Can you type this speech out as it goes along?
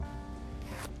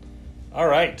All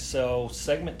right, so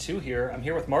segment 2 here. I'm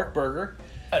here with Mark Berger.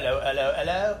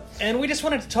 Hello. And we just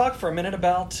wanted to talk for a minute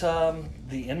about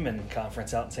the Inman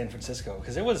conference out in San Francisco,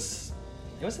 because it was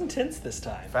intense this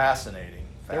time. Fascinating.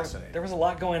 There was a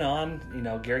lot going on. You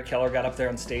know, Gary Keller got up there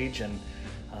on stage, and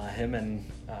him and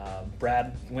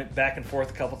Brad went back and forth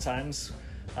a couple times,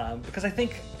 because I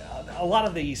think a lot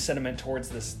of the sentiment towards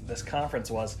this conference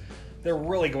was they're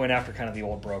really going after kind of the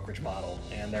old brokerage model,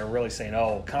 and they're really saying,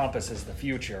 oh, Compass is the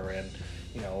future, and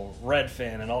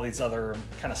Redfin and all these other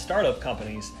kind of startup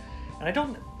companies. And I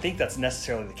don't think that's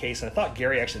necessarily the case. And I thought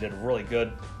Gary actually did a really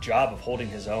good job of holding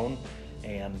his own.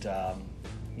 And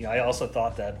I also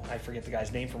thought that, I forget the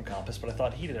guy's name from Compass, but I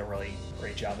thought he did a really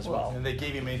great job as well. And they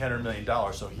gave him $800 million,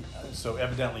 so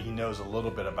evidently he knows a little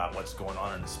bit about what's going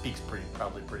on and speaks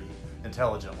probably pretty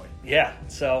intelligently. Yeah.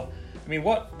 So, I mean,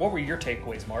 what were your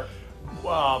takeaways, Mark?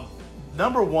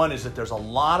 Number one is that there's a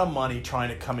lot of money trying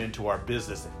to come into our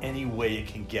business any way it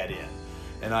can get in.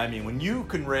 And I mean, when you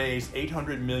can raise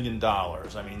 $800 million,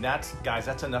 I mean, that's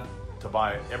enough to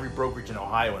buy every brokerage in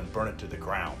Ohio and burn it to the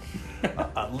ground.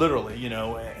 Literally,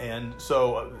 and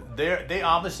so they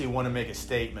obviously want to make a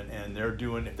statement, and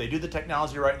if they do the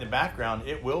technology right in the background,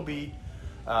 it will be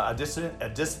a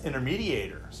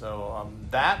disintermediator. So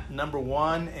that, number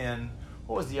one. And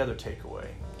what was the other takeaway?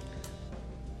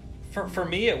 For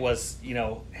me, it was,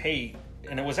 hey,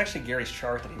 and it was actually Gary's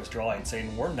chart that he was drawing,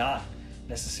 saying we're not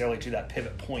necessarily to that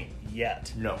pivot point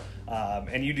yet. No.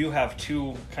 And you do have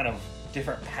two kind of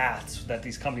different paths that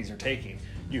these companies are taking.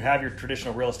 You have your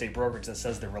traditional real estate brokerage that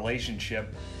says the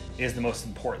relationship is the most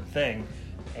important thing,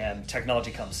 and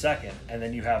technology comes second. And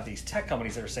then you have these tech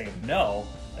companies that are saying, no,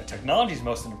 the technology is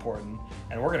most important,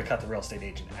 and we're going to cut the real estate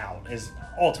agent out, is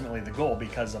ultimately the goal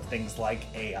because of things like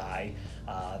AI,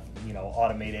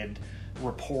 automated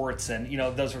reports, and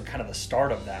those were kind of the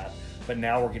start of that. But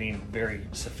now we're getting very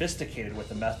sophisticated with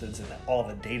the methods and all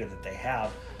the data that they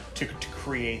have to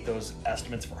create those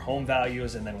estimates for home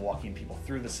values, and then walking people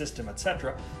through the system,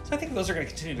 etc. So I think those are going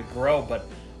to continue to grow, but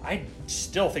I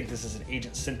still think this is an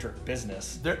agent-centric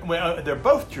business. They're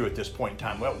both true at this point in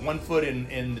time. Well, one foot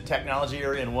in the technology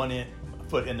area and one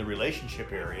foot in the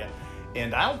relationship area.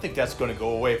 And I don't think that's going to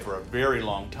go away for a very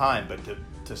long time. But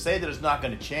to say that it's not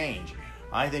going to change,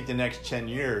 I think the next 10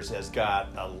 years has got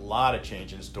a lot of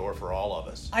change in store for all of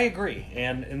us. I agree.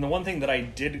 And the one thing that I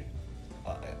did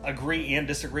agree and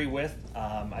disagree with,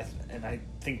 I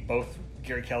think both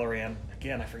Gary Keller and,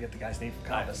 again, I forget the guy's name from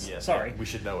Compass. Yes, sorry. We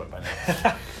should know it by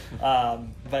now.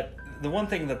 But the one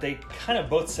thing that they kind of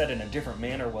both said in a different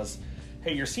manner was,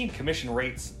 hey, you're seeing commission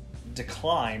rates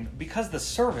decline because the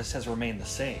service has remained the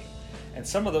same. And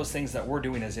some of those things that we're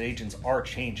doing as agents are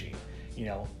changing.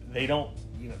 They don't,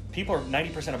 people are,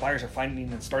 90% of buyers are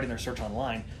finding and starting their search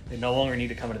online. They no longer need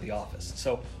to come into the office.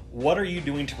 So what are you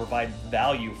doing to provide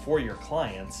value for your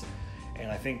clients?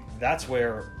 And I think that's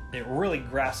where it really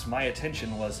grasped my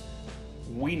attention was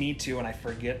we need to, and I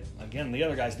forget, again, the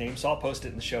other guy's name, so I'll post it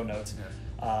in the show notes.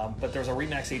 Yeah. But there was a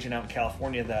RE/MAX agent out in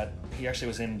California that he actually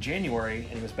was in January,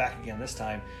 and he was back again this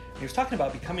time. He was talking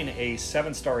about becoming a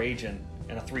 7-star agent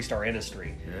in a 3-star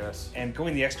industry. Yes. And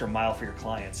going the extra mile for your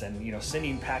clients, and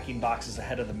sending packing boxes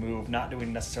ahead of the move, not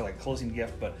doing necessarily a closing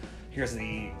gift, but here's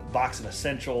the box of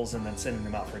essentials, and then sending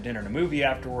them out for dinner and a movie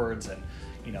afterwards, and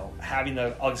having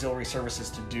the auxiliary services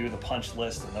to do the punch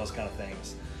list and those kind of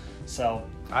things. So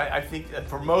I think that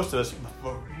for most of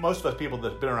us people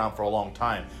that's been around for a long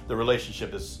time, the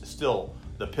relationship is still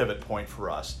the pivot point for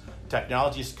us.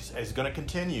 Technology is going to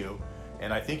continue,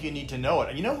 and I think you need to know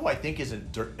it. You know who I think is in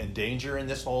danger in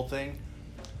this whole thing?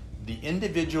 The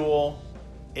individual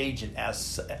agent,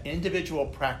 as an individual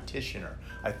practitioner,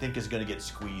 I think is going to get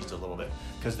squeezed a little bit,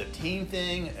 because the team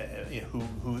thing,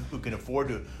 who can afford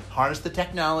to harness the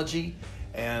technology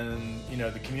and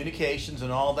the communications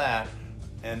and all that,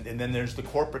 and then there's the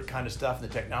corporate kind of stuff and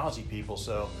the technology people.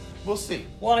 So we'll see.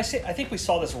 Well, I think we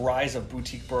saw this rise of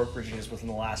boutique brokerages within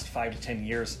the last 5 to 10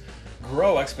 years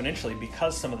grow exponentially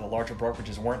because some of the larger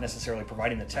brokerages weren't necessarily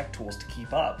providing the tech tools to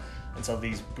keep up. And so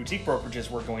these boutique brokerages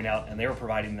were going out and they were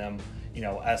providing them,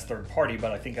 as third party.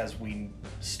 But I think as we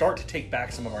start to take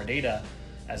back some of our data,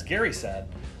 as Gary said,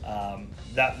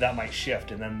 that might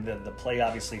shift. And then the play,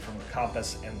 obviously, from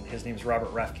Compass, and his name's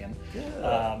Robert Refkin.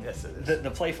 Yeah, yes, it is.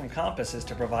 The play from Compass is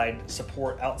to provide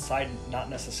support outside, not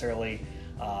necessarily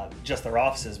just their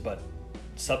offices, but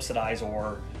subsidize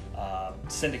or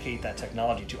syndicate that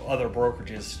technology to other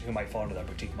brokerages who might fall into that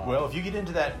boutique model. Well, if you get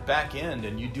into that back end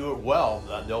and you do it well,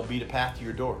 they'll beat a path to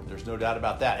your door. There's no doubt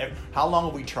about that. How long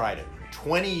have we tried it?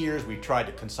 20 years we've tried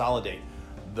to consolidate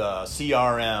the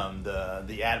CRM,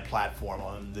 the ad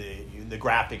platform, the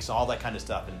graphics, all that kind of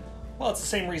stuff. And Well, it's the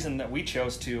same reason that we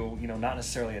chose to, not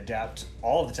necessarily adapt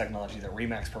all of the technology that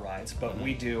Remax provides, but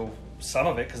we do some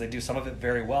of it because they do some of it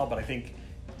very well. But I think,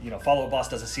 Follow Up Boss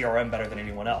does a CRM better than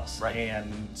anyone else, right?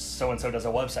 And so does a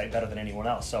website better than anyone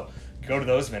else. So go to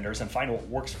those vendors and find what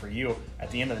works for you.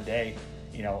 At the end of the day,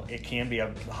 it can be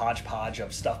a hodgepodge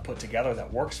of stuff put together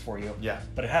that works for you. Yeah.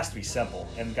 But it has to be simple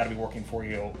and got to be working for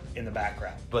you in the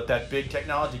background. But that big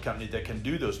technology company that can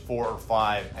do those 4 or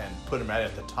 5 and put them right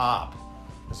at the top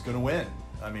is going to win.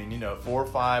 I mean, 4 or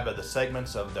 5 of the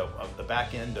segments of the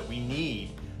back end that we need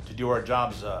to do our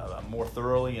jobs more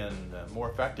thoroughly and more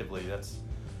effectively.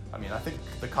 I think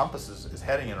the compass is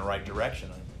heading in the right direction.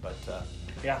 But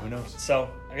yeah, who knows? So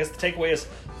I guess the takeaway is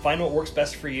find what works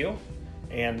best for you,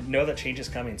 and know that change is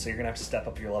coming. So you're gonna have to step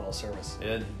up your level of service.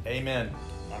 Amen.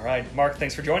 All right, Mark.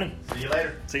 Thanks for joining. See you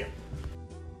later. See ya.